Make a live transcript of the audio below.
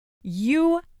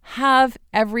You have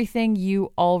everything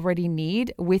you already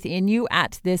need within you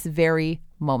at this very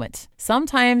moment.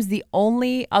 Sometimes the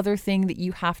only other thing that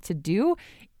you have to do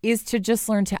is to just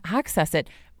learn to access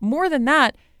it. More than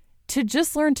that, to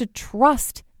just learn to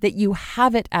trust that you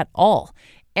have it at all.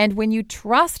 And when you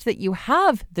trust that you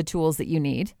have the tools that you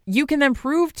need, you can then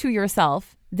prove to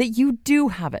yourself that you do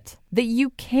have it, that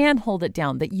you can hold it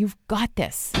down, that you've got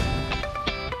this.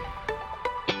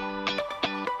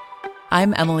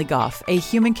 I'm Emily Goff, a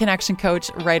human connection coach,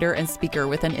 writer, and speaker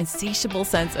with an insatiable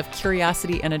sense of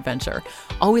curiosity and adventure,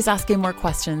 always asking more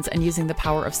questions and using the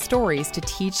power of stories to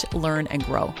teach, learn, and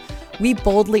grow. We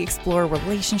boldly explore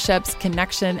relationships,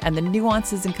 connection, and the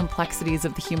nuances and complexities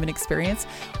of the human experience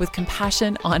with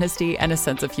compassion, honesty, and a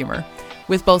sense of humor.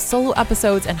 With both solo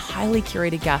episodes and highly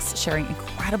curated guests sharing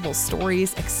incredible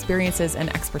stories, experiences, and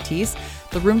expertise,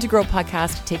 the Room to Grow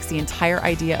podcast takes the entire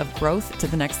idea of growth to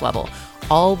the next level,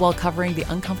 all while covering the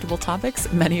uncomfortable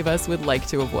topics many of us would like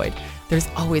to avoid. There's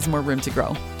always more room to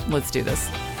grow. Let's do this.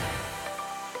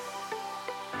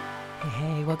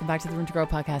 Hey, welcome back to the Room to Grow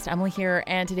podcast. Emily here,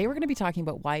 and today we're going to be talking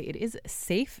about why it is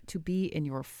safe to be in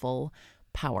your full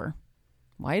power.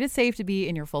 Why it is safe to be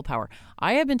in your full power.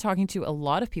 I have been talking to a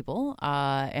lot of people,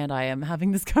 and I am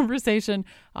having this conversation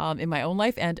in my own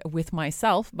life and with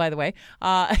myself, by the way,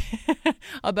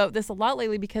 about this a lot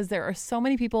lately because there are so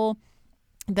many people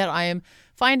that I am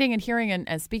finding and hearing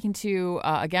and speaking to,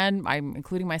 again, I'm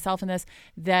including myself in this,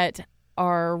 that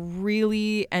are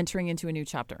really entering into a new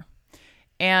chapter.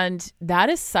 And that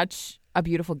is such a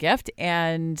beautiful gift.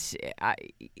 And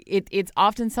it's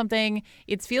often something,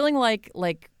 it's feeling like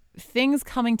things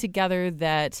coming together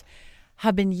that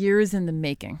have been years in the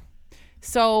making.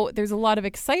 So there's a lot of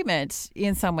excitement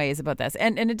in some ways about this.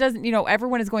 And it doesn't,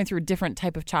 everyone is going through a different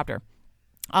type of chapter.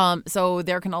 So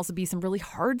there can also be some really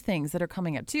hard things that are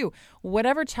coming up too.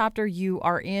 Whatever chapter you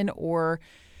are in or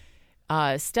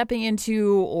stepping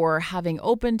into or having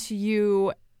open to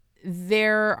you,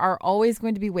 there are always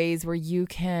going to be ways where you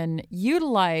can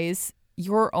utilize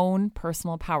your own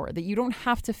personal power, that you don't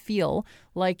have to feel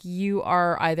like you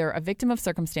are either a victim of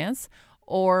circumstance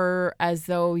or as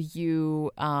though you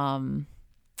aren't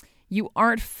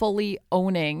fully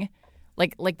owning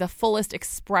like the fullest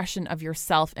expression of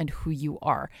yourself and who you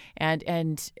are,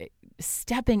 and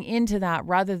stepping into that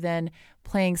rather than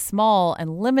playing small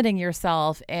and limiting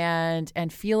yourself and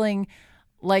feeling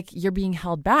like you're being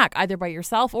held back either by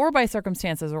yourself or by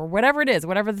circumstances or whatever it is,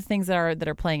 whatever the things that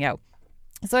are playing out.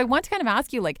 So I want to kind of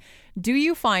ask you, do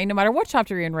you find, no matter what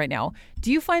chapter you're in right now,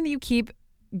 do you find that you keep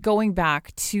going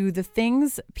back to the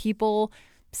things, people,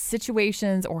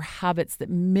 situations, or habits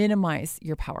that minimize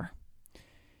your power?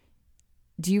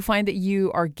 Do you find that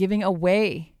you are giving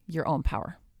away your own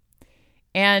power?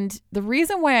 And the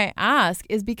reason why I ask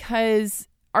is because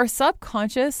our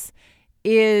subconscious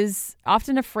is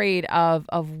often afraid of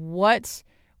what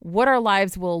our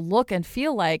lives will look and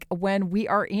feel like when we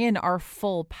are in our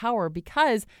full power,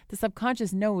 because the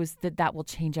subconscious knows that will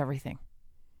change everything.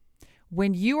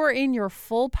 When you are in your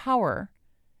full power,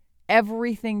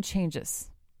 everything changes.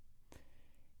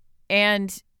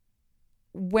 And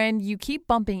when you keep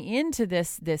bumping into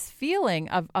this feeling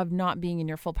of not being in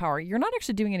your full power, you're not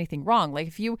actually doing anything wrong. Like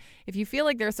if you feel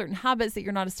like there are certain habits that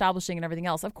you're not establishing and everything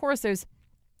else, of course there's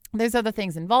other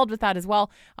things involved with that as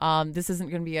well. This isn't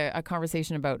going to be a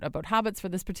conversation about habits for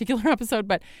this particular episode,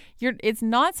 but it's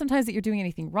not sometimes that you're doing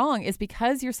anything wrong. It's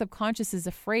because your subconscious is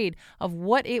afraid of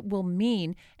what it will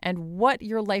mean and what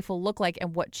your life will look like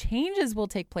and what changes will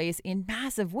take place in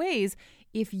massive ways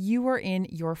if you are in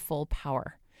your full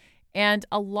power. And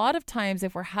a lot of times,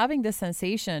 if we're having this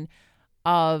sensation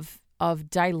of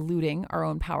diluting our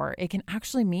own power, it can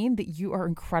actually mean that you are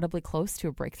incredibly close to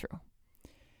a breakthrough.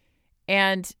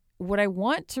 And what I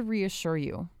want to reassure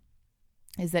you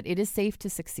is that it is safe to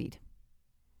succeed.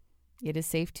 It is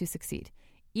safe to succeed.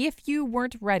 If you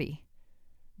weren't ready,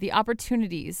 the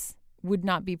opportunities would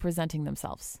not be presenting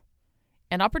themselves.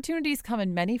 And opportunities come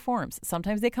in many forms.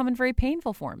 Sometimes they come in very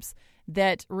painful forms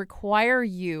that require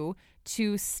you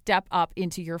to step up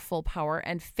into your full power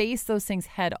and face those things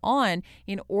head on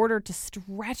in order to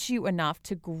stretch you enough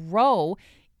to grow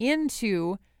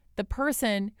into the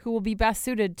person who will be best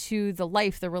suited to the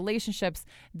life, the relationships,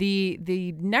 the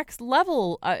next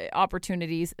level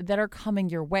opportunities that are coming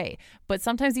your way. But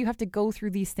sometimes you have to go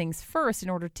through these things first in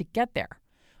order to get there.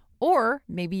 Or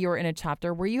maybe you're in a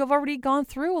chapter where you have already gone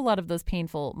through a lot of those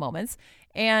painful moments,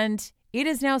 and it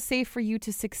is now safe for you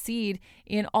to succeed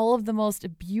in all of the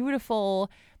most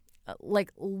beautiful,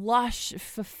 lush,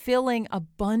 fulfilling,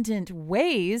 abundant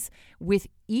ways with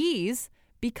ease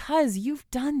because you've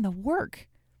done the work.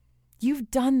 You've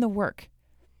done the work.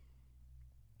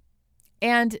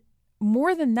 And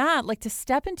more than that, like, to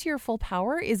step into your full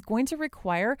power is going to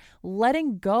require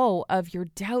letting go of your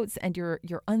doubts and your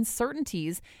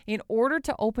uncertainties in order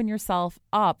to open yourself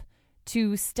up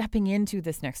to stepping into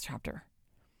this next chapter.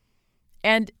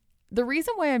 And the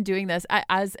reason why I'm doing this, I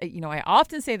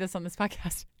often say this on this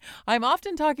podcast, I'm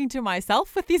often talking to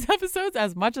myself with these episodes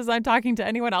as much as I'm talking to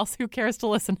anyone else who cares to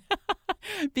listen.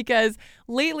 Because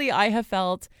lately I have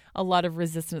felt a lot of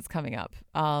resistance coming up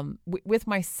with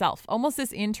myself, almost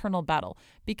this internal battle,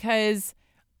 because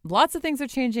lots of things are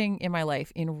changing in my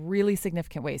life in really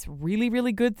significant ways, really,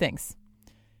 really good things,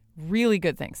 really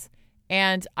good things.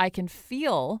 And I can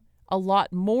feel a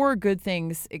lot more good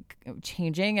things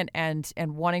changing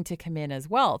and wanting to come in as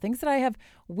well. Things that I have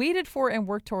waited for and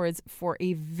worked towards for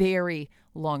a very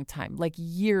long time, like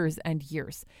years and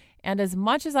years. And as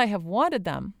much as I have wanted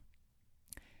them,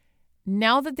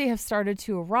 now that they have started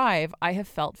to arrive, I have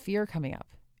felt fear coming up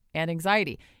and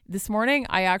anxiety. This morning,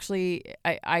 I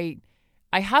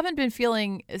haven't been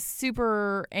feeling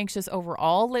super anxious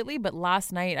overall lately, but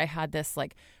last night I had this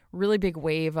like really big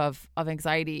wave of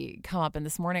anxiety come up. And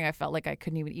this morning I felt like I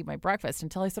couldn't even eat my breakfast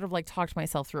until I sort of like talked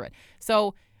myself through it.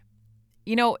 So,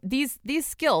 you know, these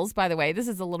skills, by the way, this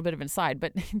is a little bit of an aside,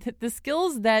 but the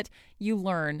skills that you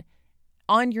learn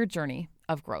on your journey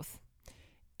of growth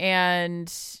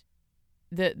and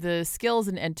the skills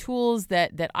and tools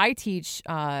that I teach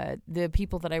the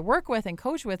people that I work with and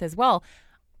coach with as well,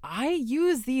 I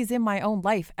use these in my own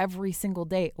life every single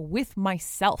day with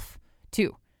myself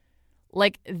too.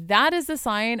 Like, that is a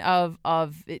sign of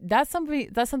that's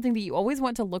something that you always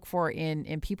want to look for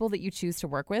in people that you choose to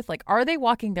work with. Like, are they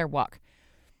walking their walk?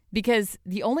 Because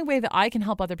the only way that I can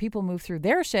help other people move through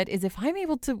their shit is if I'm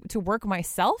able to work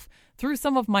myself through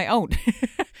some of my own.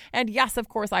 And yes, of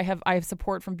course, I have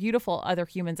support from beautiful other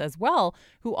humans as well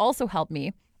who also help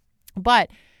me. But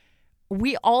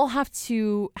we all have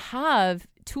to have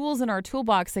tools in our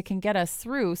toolbox that can get us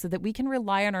through so that we can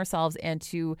rely on ourselves and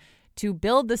to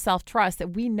build the self-trust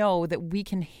that we know that we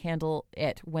can handle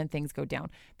it when things go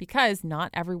down, because not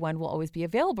everyone will always be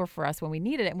available for us when we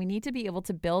need it. And we need to be able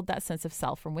to build that sense of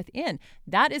self from within.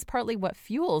 That is partly what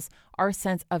fuels our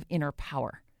sense of inner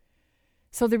power.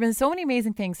 So there've been so many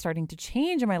amazing things starting to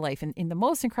change in my life in the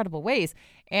most incredible ways.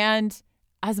 And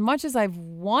as much as I've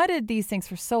wanted these things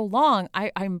for so long,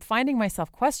 I'm finding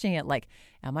myself questioning it. Like,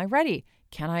 am I ready?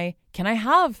 Can I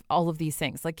have all of these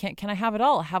things? Like, can I have it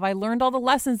all? Have I learned all the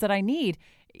lessons that I need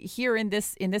here in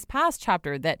this past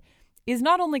chapter that is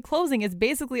not only closing, it's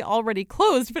basically already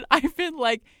closed, but I've been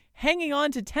like hanging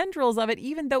on to tendrils of it,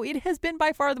 even though it has been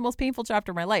by far the most painful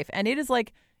chapter of my life. And it is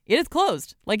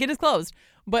closed. Like, it is closed.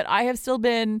 But I have still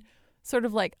been sort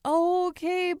of like,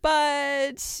 okay,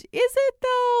 but is it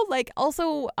though? Like,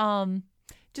 also,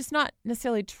 just not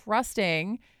necessarily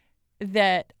trusting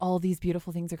that all these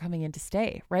beautiful things are coming in to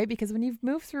stay, right? Because when you've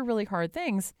moved through really hard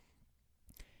things,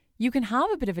 you can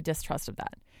have a bit of a distrust of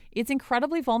that. It's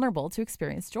incredibly vulnerable to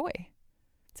experience joy.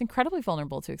 It's incredibly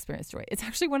vulnerable to experience joy. It's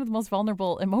actually one of the most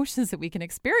vulnerable emotions that we can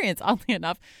experience, oddly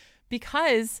enough,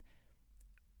 because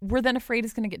we're then afraid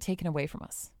it's going to get taken away from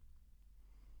us.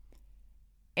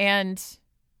 And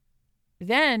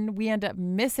then we end up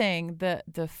missing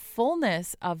the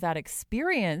fullness of that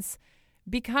experience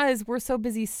because we're so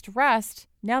busy stressed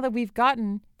now that we've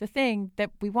gotten the thing that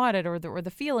we wanted or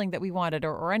the feeling that we wanted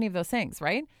or any of those things,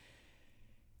 right?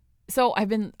 So I've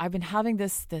been having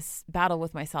this battle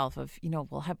with myself of,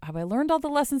 well, have I learned all the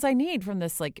lessons I need from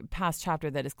this like past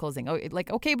chapter that is closing? Oh,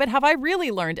 like, okay, but have I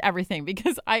really learned everything?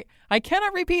 Because I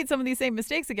cannot repeat some of these same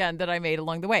mistakes again that I made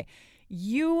along the way.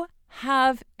 You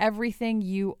have everything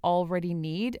you already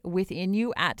need within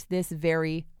you at this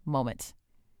very moment.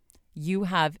 You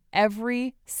have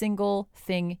every single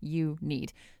thing you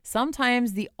need.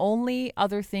 Sometimes the only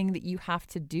other thing that you have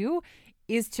to do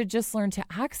is to just learn to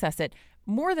access it.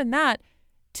 More than that,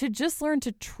 to just learn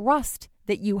to trust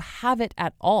that you have it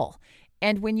at all.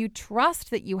 And when you trust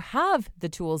that you have the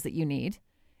tools that you need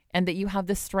and that you have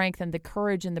the strength and the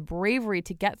courage and the bravery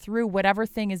to get through whatever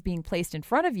thing is being placed in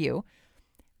front of you,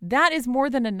 that is more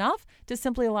than enough to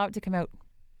simply allow it to come out.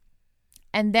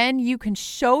 And then you can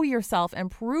show yourself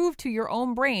and prove to your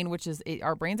own brain, which is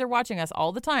our brains are watching us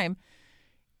all the time.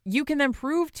 You can then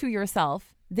prove to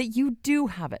yourself that you do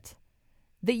have it,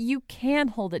 that you can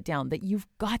hold it down, that you've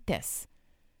got this,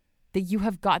 that you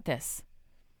have got this.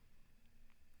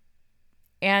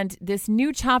 And this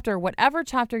new chapter, whatever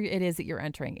chapter it is that you're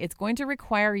entering, it's going to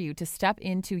require you to step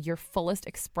into your fullest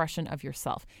expression of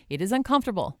yourself. It is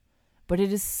uncomfortable, but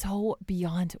it is so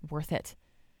beyond worth it.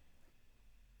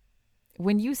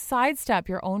 When you sidestep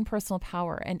your own personal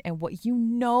power and what you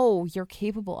know you're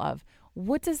capable of,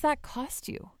 what does that cost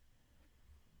you?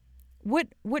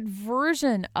 What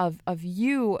version of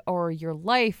you or your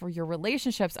life or your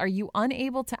relationships are you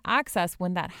unable to access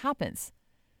when that happens?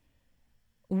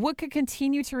 What could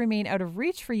continue to remain out of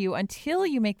reach for you until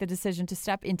you make the decision to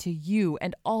step into you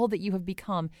and all that you have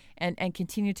become and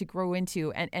continue to grow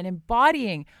into and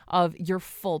embodying of your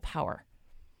full power?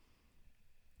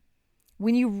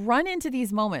 When you run into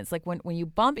these moments, like when you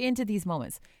bump into these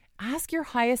moments, ask your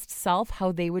highest self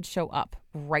how they would show up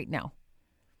right now.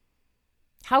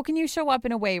 How can you show up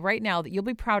in a way right now that you'll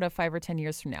be proud of 5 or 10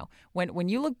 years from now? When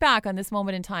you look back on this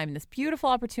moment in time and this beautiful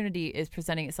opportunity is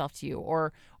presenting itself to you,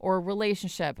 or a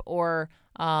relationship, or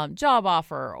job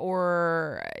offer,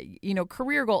 or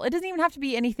career goal. It doesn't even have to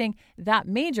be anything that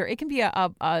major. It can be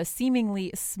a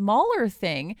seemingly smaller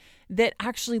thing that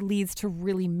actually leads to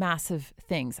really massive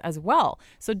things as well.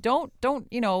 So don't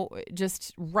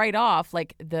just write off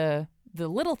like the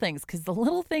little things, because the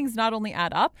little things not only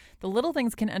add up, the little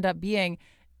things can end up being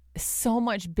so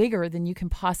much bigger than you can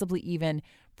possibly even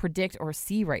predict or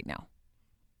see right now.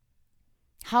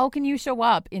 How can you show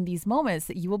up in these moments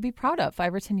that you will be proud of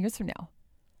 5 or 10 years from now?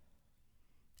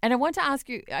 And I want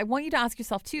you to ask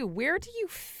yourself too, where do you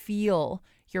feel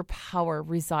your power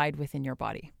reside within your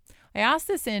body? I asked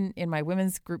this in my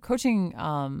women's group coaching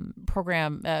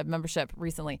program membership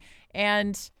recently,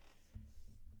 and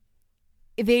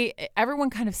everyone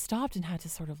kind of stopped and had to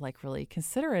sort of like really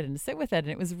consider it and sit with it. And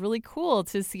it was really cool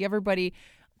to see everybody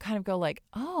kind of go like,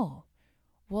 oh,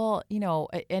 well,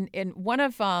 and one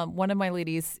of my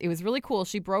ladies, it was really cool.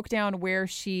 She broke down where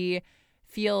she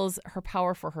feels her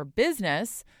power for her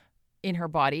business in her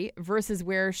body versus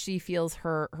where she feels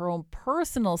her own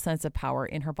personal sense of power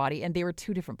in her body. And they were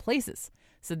two different places.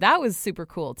 So that was super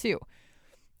cool too.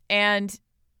 And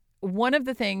one of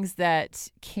the things that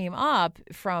came up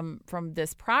from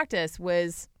this practice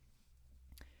was,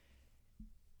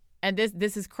 and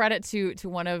this is credit to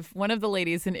one of the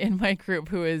ladies in my group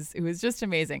who is just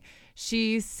amazing.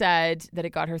 She said that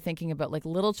it got her thinking about like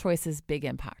little choices, big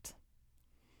impact.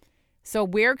 So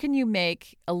where can you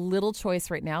make a little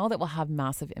choice right now that will have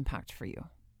massive impact for you?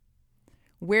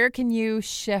 Where can you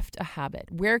shift a habit?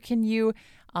 Where can you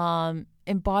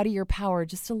embody your power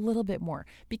just a little bit more?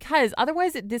 Because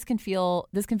otherwise this can feel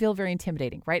very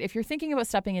intimidating, right? If you're thinking about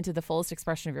stepping into the fullest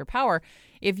expression of your power,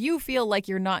 if you feel like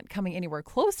you're not coming anywhere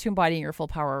close to embodying your full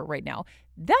power right now,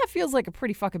 that feels like a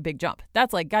pretty fucking big jump.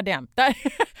 That's like, goddamn,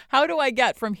 how do I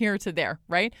get from here to there,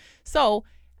 right? So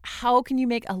how can you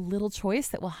make a little choice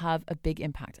that will have a big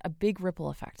impact, a big ripple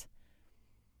effect?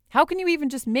 How can you even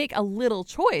just make a little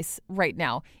choice right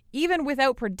now, even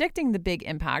without predicting the big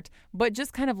impact, but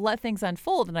just kind of let things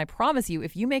unfold? And I promise you,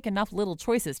 if you make enough little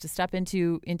choices to step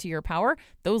into your power,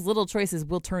 those little choices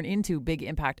will turn into big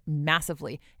impact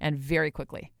massively and very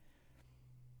quickly.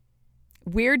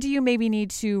 Where do you maybe need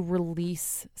to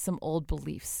release some old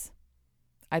beliefs,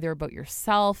 either about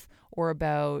yourself or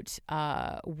about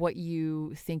what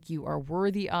you think you are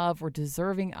worthy of or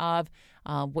deserving of,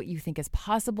 what you think is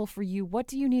possible for you? What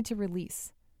do you need to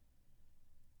release?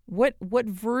 What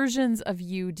versions of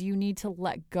you do you need to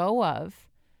let go of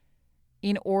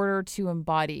in order to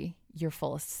embody your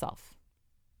fullest self?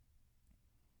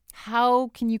 How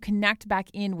can you connect back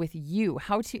in with you?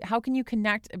 How can you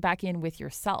connect back in with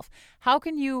yourself? How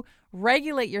can you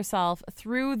regulate yourself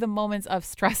through the moments of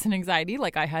stress and anxiety,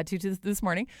 like I had to this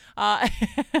morning,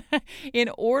 in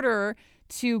order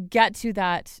to get to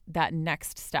that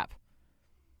next step?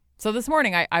 So this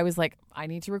morning I was like, I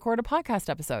need to record a podcast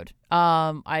episode.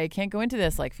 I can't go into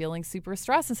this like feeling super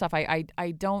stressed and stuff.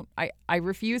 I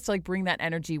refuse to like bring that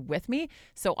energy with me.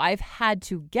 So I've had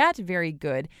to get very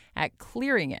good at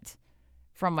clearing it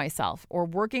from myself or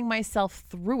working myself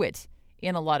through it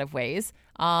in a lot of ways.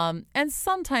 And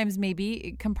sometimes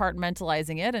maybe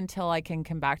compartmentalizing it until I can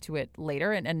come back to it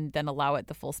later and then allow it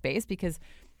the full space, because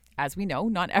as we know,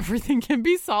 not everything can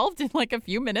be solved in like a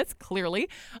few minutes, clearly.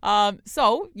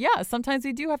 So yeah, sometimes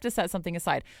we do have to set something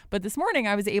aside. But this morning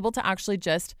I was able to actually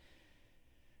just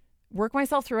work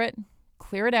myself through it,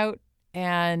 clear it out,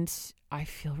 and I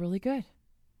feel really good.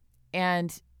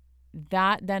 And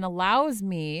that then allows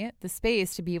me the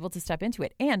space to be able to step into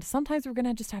it. And sometimes we're going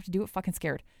to just have to do it fucking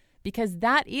scared, because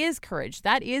that is courage.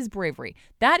 That is bravery.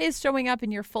 That is showing up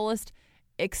in your fullest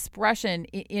expression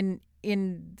in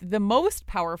the most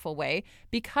powerful way,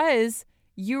 because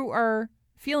you are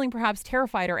feeling perhaps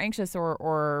terrified or anxious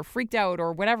or freaked out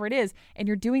or whatever it is, and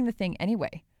you're doing the thing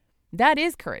anyway. That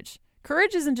is courage.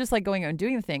 Courage isn't just like going out and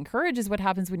doing the thing. Courage is what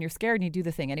happens when you're scared and you do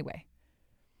the thing anyway.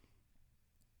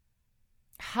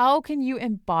 How can you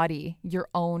embody your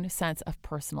own sense of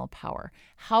personal power?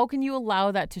 How can you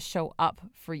allow that to show up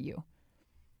for you?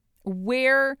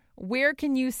 Where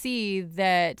can you see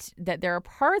that there are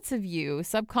parts of you,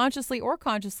 subconsciously or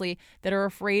consciously, that are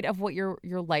afraid of what your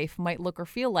life might look or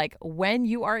feel like when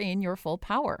you are in your full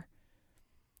power?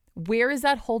 Where is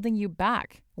that holding you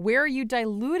back? Where are you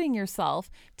diluting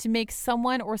yourself to make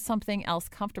someone or something else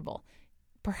comfortable?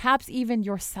 Perhaps even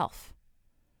yourself.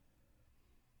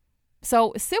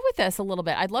 So sit with this a little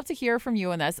bit. I'd love to hear from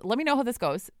you on this. Let me know how this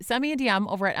goes. Send me a DM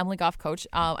over at Emily Goff Coach.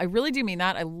 I really do mean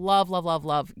that. I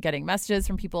love getting messages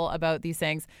from people about these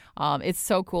things. It's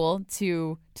so cool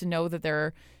to know that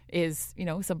there is,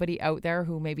 somebody out there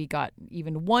who maybe got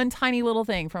even one tiny little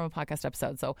thing from a podcast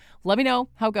episode. So let me know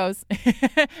how it goes.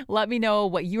 Let me know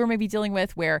what you are maybe dealing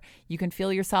with, where you can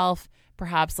feel yourself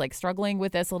perhaps like struggling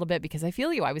with this a little bit, because I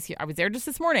feel you. I was there just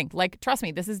this morning. Like, trust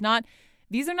me,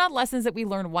 these are not lessons that we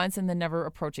learn once and then never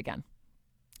approach again.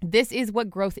 This is what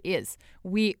growth is.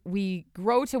 We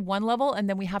grow to one level and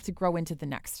then we have to grow into the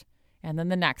next, and then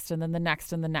the next, and then the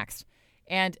next, and the next.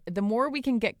 And the more we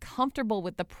can get comfortable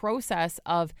with the process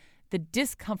of the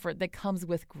discomfort that comes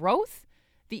with growth,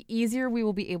 the easier we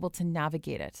will be able to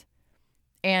navigate it.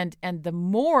 And the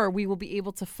more we will be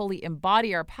able to fully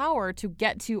embody our power to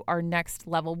get to our next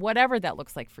level, whatever that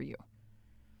looks like for you.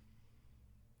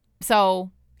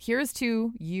 So here's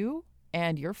to you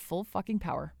and your full fucking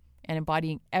power and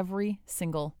embodying every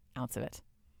single ounce of it.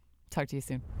 Talk to you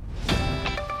soon.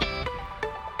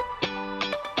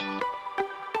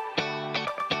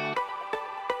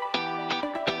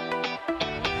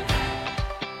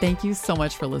 Thank you so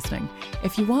much for listening.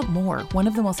 If you want more, one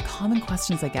of the most common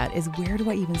questions I get is, where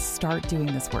do I even start doing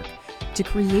this work to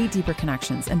create deeper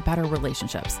connections and better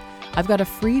relationships? I've got a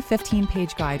free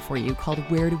 15-page guide for you called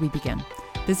Where Do We Begin?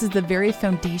 This is the very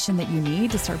foundation that you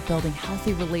need to start building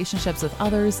healthy relationships with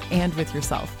others and with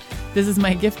yourself. This is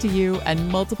my gift to you, and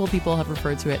multiple people have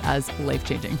referred to it as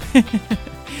life-changing.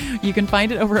 You can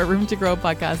find it over at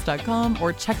roomtogrowpodcast.com,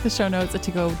 or check the show notes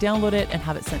to go download it and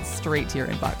have it sent straight to your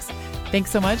inbox. Thanks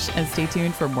so much, and stay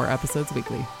tuned for more episodes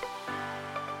weekly.